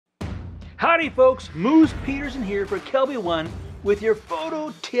Howdy folks, Moose Peterson here for KelbyOne with your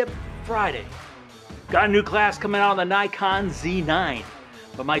Photo Tip Friday. Got a new class coming out on the Nikon Z9,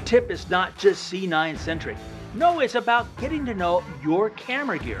 but my tip is not just Z9 centric. No, it's about getting to know your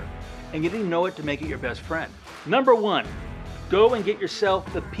camera gear and getting to know it to make it your best friend. Number one, go and get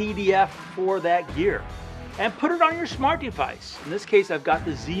yourself the PDF for that gear and put it on your smart device. In this case, I've got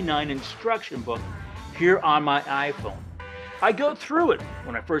the Z9 instruction book here on my iPhone. I go through it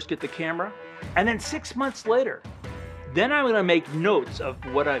when I first get the camera, and then 6 months later. Then I'm going to make notes of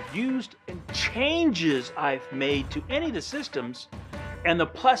what I've used and changes I've made to any of the systems and the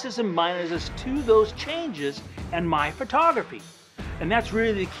pluses and minuses to those changes and my photography. And that's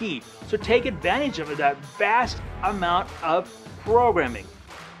really the key. So take advantage of that vast amount of programming.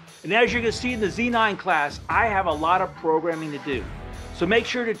 And as you're going to see in the Z9 class, I have a lot of programming to do. So make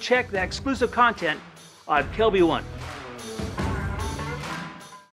sure to check that exclusive content on KelbyOne.